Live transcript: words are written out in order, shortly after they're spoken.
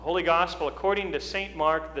Holy Gospel according to St.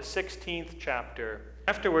 Mark, the 16th chapter.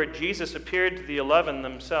 Afterward, Jesus appeared to the 11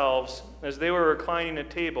 themselves as they were reclining at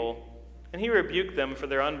table, and he rebuked them for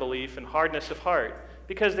their unbelief and hardness of heart,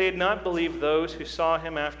 because they had not believed those who saw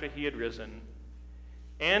him after he had risen.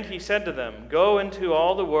 And he said to them, "Go into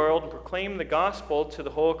all the world and proclaim the gospel to the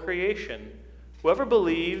whole creation. Whoever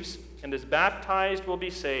believes and is baptized will be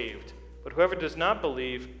saved, but whoever does not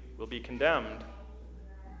believe will be condemned.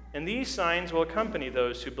 And these signs will accompany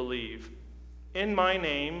those who believe. In my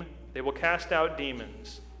name they will cast out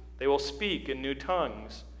demons. They will speak in new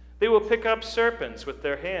tongues. They will pick up serpents with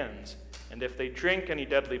their hands, and if they drink any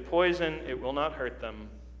deadly poison, it will not hurt them.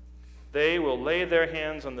 They will lay their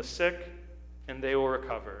hands on the sick, and they will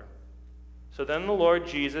recover." So then the Lord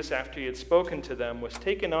Jesus, after he had spoken to them, was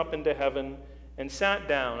taken up into heaven and sat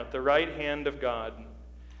down at the right hand of God.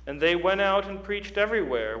 And they went out and preached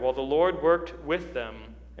everywhere, while the Lord worked with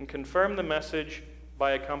them and confirmed the message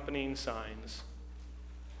by accompanying signs.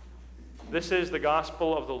 This is the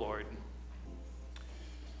gospel of the Lord.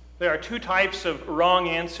 There are two types of wrong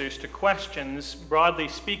answers to questions, broadly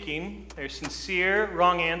speaking. There's sincere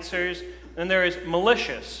wrong answers, and there is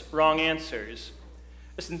malicious wrong answers.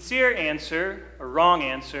 A sincere answer, a wrong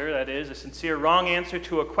answer, that is, a sincere wrong answer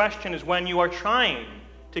to a question is when you are trying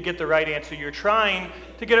to get the right answer. You're trying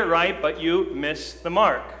to get it right, but you miss the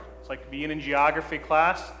mark. It's like being in geography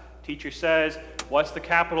class. Teacher says, "What's the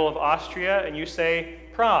capital of Austria?" And you say,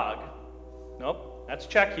 "Prague." Nope, that's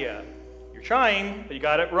Czechia. You're trying, but you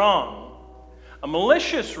got it wrong. A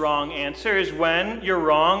malicious wrong answer is when you're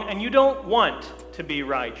wrong and you don't want to be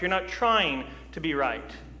right. You're not trying to be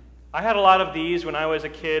right. I had a lot of these when I was a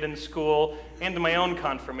kid in school and in my own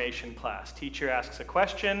confirmation class. Teacher asks a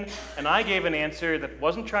question, and I gave an answer that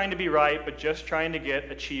wasn't trying to be right, but just trying to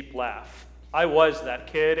get a cheap laugh. I was that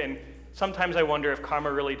kid, and sometimes I wonder if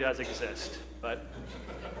karma really does exist, but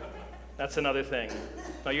that's another thing.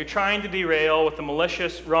 Now, you're trying to derail with a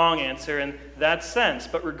malicious wrong answer in that sense,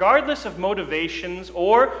 but regardless of motivations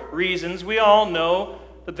or reasons, we all know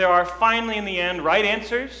that there are finally, in the end, right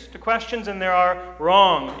answers to questions and there are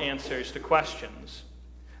wrong answers to questions.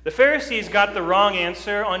 The Pharisees got the wrong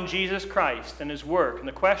answer on Jesus Christ and his work and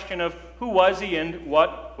the question of who was he and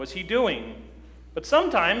what was he doing. But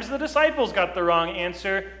sometimes the disciples got the wrong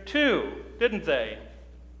answer too, didn't they?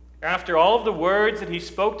 After all of the words that he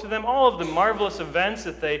spoke to them, all of the marvelous events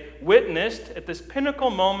that they witnessed at this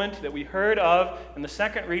pinnacle moment that we heard of in the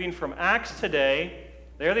second reading from Acts today,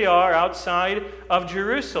 there they are outside of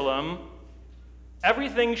Jerusalem.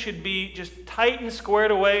 Everything should be just tight and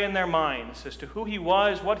squared away in their minds as to who he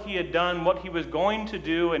was, what he had done, what he was going to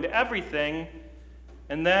do, and everything.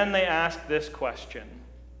 And then they ask this question: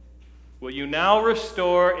 "Will you now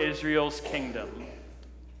restore Israel's kingdom?"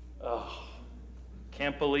 Oh,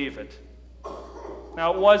 can't believe it.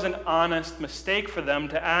 Now, it was an honest mistake for them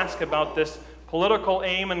to ask about this political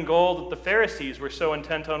aim and goal that the Pharisees were so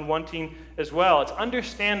intent on wanting as well. It's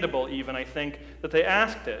understandable even, I think, that they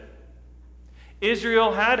asked it.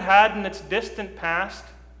 Israel had in its distant past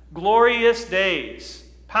glorious days,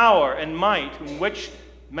 power and might, in which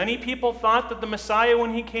many people thought that the Messiah,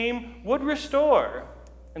 when he came, would restore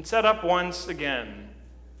and set up once again.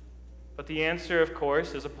 But the answer, of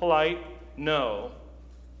course, is a polite no.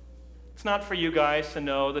 It's not for you guys to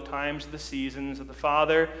know the times, the seasons that the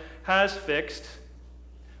Father has fixed,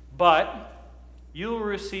 but you will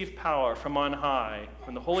receive power from on high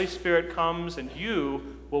when the Holy Spirit comes, and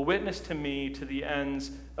you will witness to me to the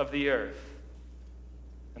ends of the earth.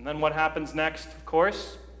 And then what happens next, of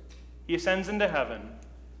course? He ascends into heaven.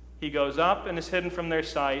 He goes up and is hidden from their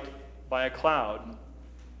sight by a cloud.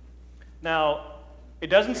 Now, it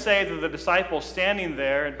doesn't say that the disciples standing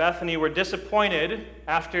there in Bethany were disappointed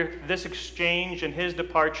after this exchange and his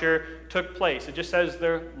departure took place. It just says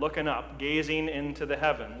they're looking up, gazing into the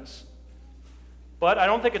heavens. But I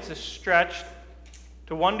don't think it's a stretch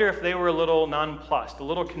to wonder if they were a little nonplussed, a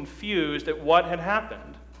little confused at what had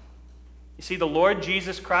happened. You see, the Lord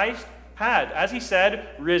Jesus Christ had, as he said,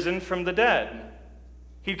 risen from the dead.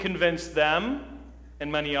 He convinced them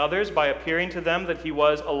and many others by appearing to them that he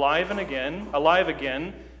was alive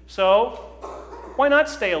again. So why not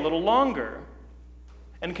stay a little longer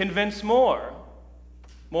and convince more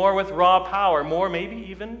with raw power, more maybe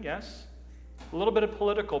even, yes, a little bit of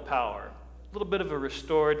political power, a little bit of a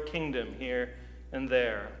restored kingdom here and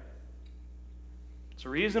there. It's a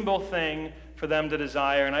reasonable thing for them to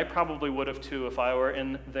desire, and I probably would have too if I were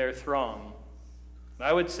in their throng.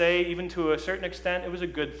 I would say, even to a certain extent, it was a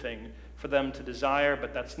good thing for them to desire,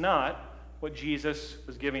 but that's not what Jesus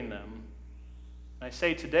was giving them. And I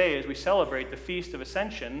say today, as we celebrate the Feast of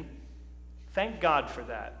Ascension, thank God for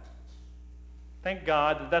that. Thank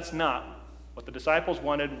God that that's not what the disciples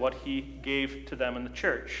wanted, what he gave to them in the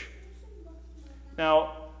church.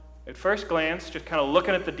 Now, at first glance, just kind of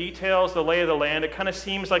looking at the details, the lay of the land, it kind of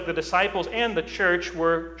seems like the disciples and the church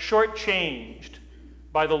were shortchanged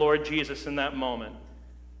by the Lord Jesus in that moment.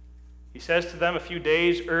 He says to them a few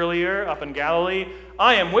days earlier up in Galilee,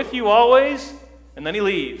 "I am with you always," and then he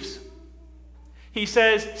leaves. He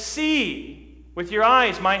says, "See with your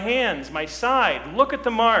eyes my hands, my side. Look at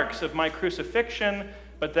the marks of my crucifixion."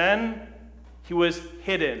 But then he was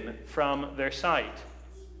hidden from their sight.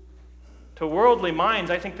 To worldly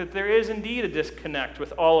minds, I think that there is indeed a disconnect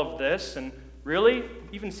with all of this, and really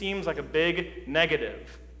even seems like a big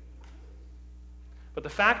negative. But the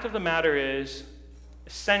fact of the matter is,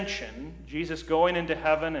 Ascension, Jesus going into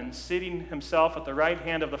heaven and seating himself at the right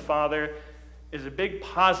hand of the Father, is a big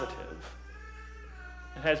positive.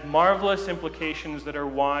 It has marvelous implications that are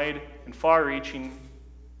wide and far-reaching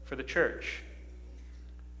for the church.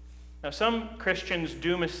 Now, some Christians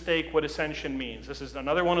do mistake what ascension means. This is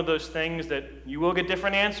another one of those things that you will get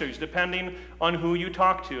different answers depending on who you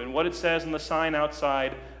talk to and what it says in the sign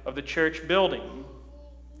outside of the church building.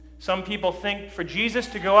 Some people think for Jesus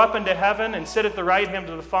to go up into heaven and sit at the right hand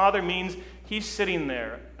of the Father means he's sitting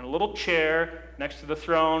there in a little chair next to the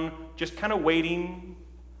throne, just kind of waiting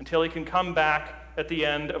until he can come back at the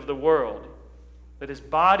end of the world. That his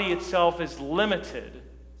body itself is limited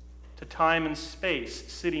to time and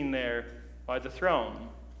space, sitting there by the throne.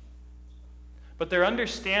 But their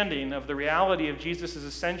understanding of the reality of Jesus'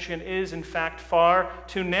 ascension is, in fact, far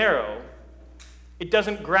too narrow. It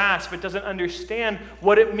doesn't grasp, it doesn't understand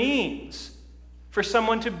what it means for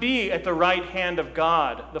someone to be at the right hand of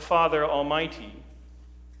God, the Father Almighty.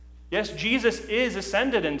 Yes, Jesus is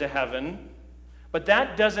ascended into heaven, but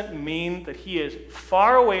that doesn't mean that he is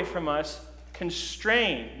far away from us,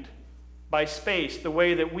 constrained by space, the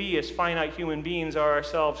way that we as finite human beings are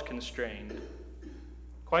ourselves constrained.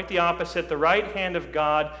 Quite the opposite. The right hand of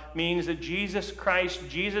God means that Jesus Christ,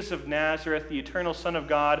 Jesus of Nazareth, the eternal Son of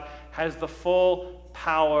God, has the full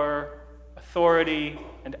power, authority,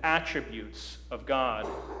 and attributes of God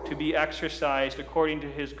to be exercised according to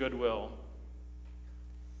his good will.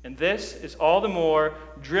 And this is all the more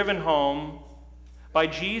driven home by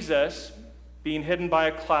Jesus being hidden by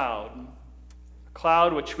a cloud. A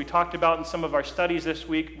cloud, which we talked about in some of our studies this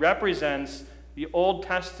week, represents the Old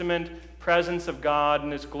Testament presence of God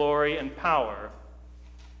and his glory and power.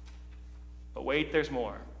 But wait, there's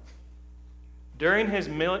more. During his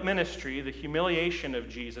ministry, the humiliation of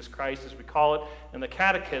Jesus Christ, as we call it in the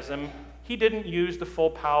Catechism, he didn't use the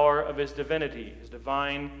full power of his divinity, his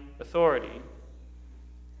divine authority.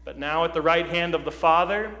 But now at the right hand of the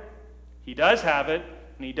Father, he does have it,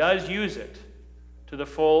 and he does use it to the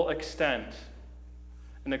full extent.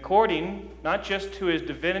 And according not just to his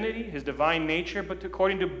divinity, his divine nature, but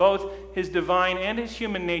according to both his divine and his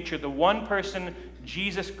human nature, the one person,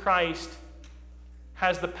 Jesus Christ,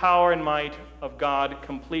 has the power and might of God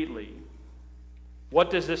completely.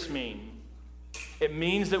 What does this mean? It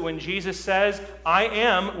means that when Jesus says, "I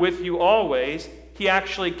am with you always," he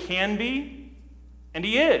actually can be, and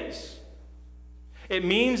he is. It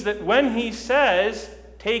means that when he says,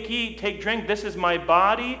 "Take, eat, take, drink, this is my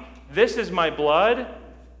body, this is my blood,"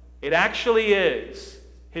 it actually is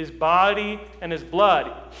his body and his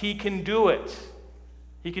blood. He can do it.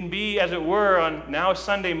 He can be, as it were, on now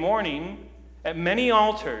Sunday morning at many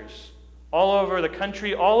altars all over the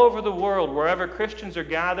country, all over the world, wherever Christians are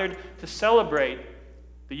gathered to celebrate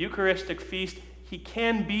the Eucharistic feast. He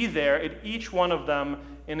can be there at each one of them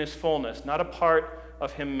in his fullness, not a part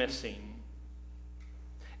of him missing.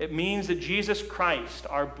 It means that Jesus Christ,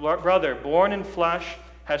 our brother, born in flesh,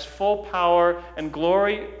 has full power and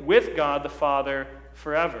glory with God the Father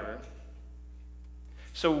forever.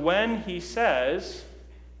 So when he says,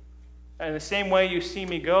 "In the same way you see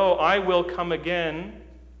me go, I will come again,"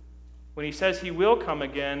 when he says he will come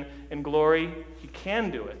again in glory, he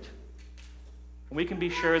can do it. And we can be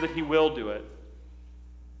sure that he will do it.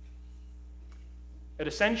 At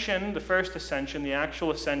Ascension, the first Ascension, the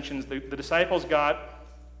actual Ascensions, the disciples got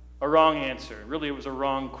a wrong answer. Really, it was a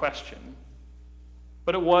wrong question.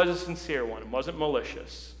 But it was a sincere one. It wasn't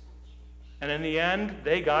malicious. And in the end,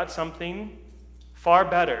 they got something far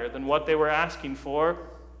better than what they were asking for,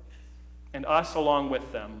 and us along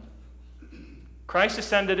with them. Christ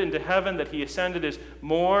ascended into heaven. That he ascended is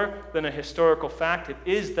more than a historical fact. It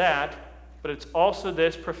is that, but it's also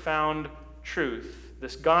this profound truth,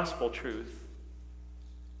 this gospel truth.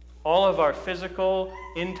 All of our physical,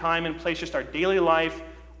 in time and place, just our daily life,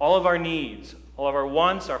 all of our needs, all of our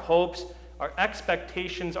wants, our hopes, our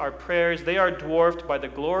expectations, our prayers, they are dwarfed by the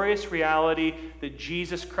glorious reality that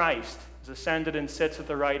Jesus Christ has ascended and sits at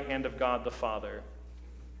the right hand of God the Father.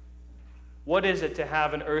 What is it to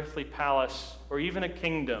have an earthly palace or even a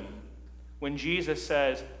kingdom when Jesus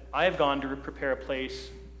says, I have gone to prepare a place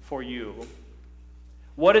for you?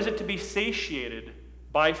 What is it to be satiated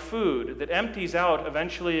by food that empties out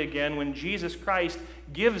eventually again when Jesus Christ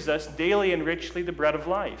gives us daily and richly the bread of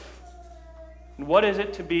life? And what is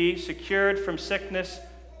it to be secured from sickness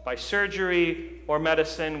by surgery or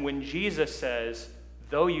medicine when Jesus says,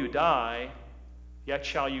 though you die, yet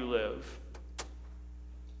shall you live?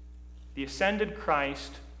 The ascended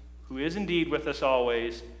Christ, who is indeed with us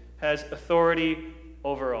always, has authority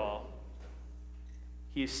over all.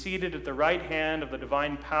 He is seated at the right hand of the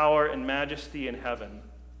divine power and majesty in heaven.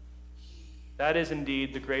 That is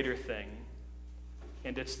indeed the greater thing,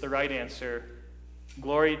 and it's the right answer.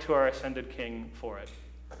 Glory to our ascended King for it.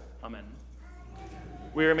 Amen.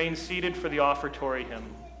 We remain seated for the offertory hymn.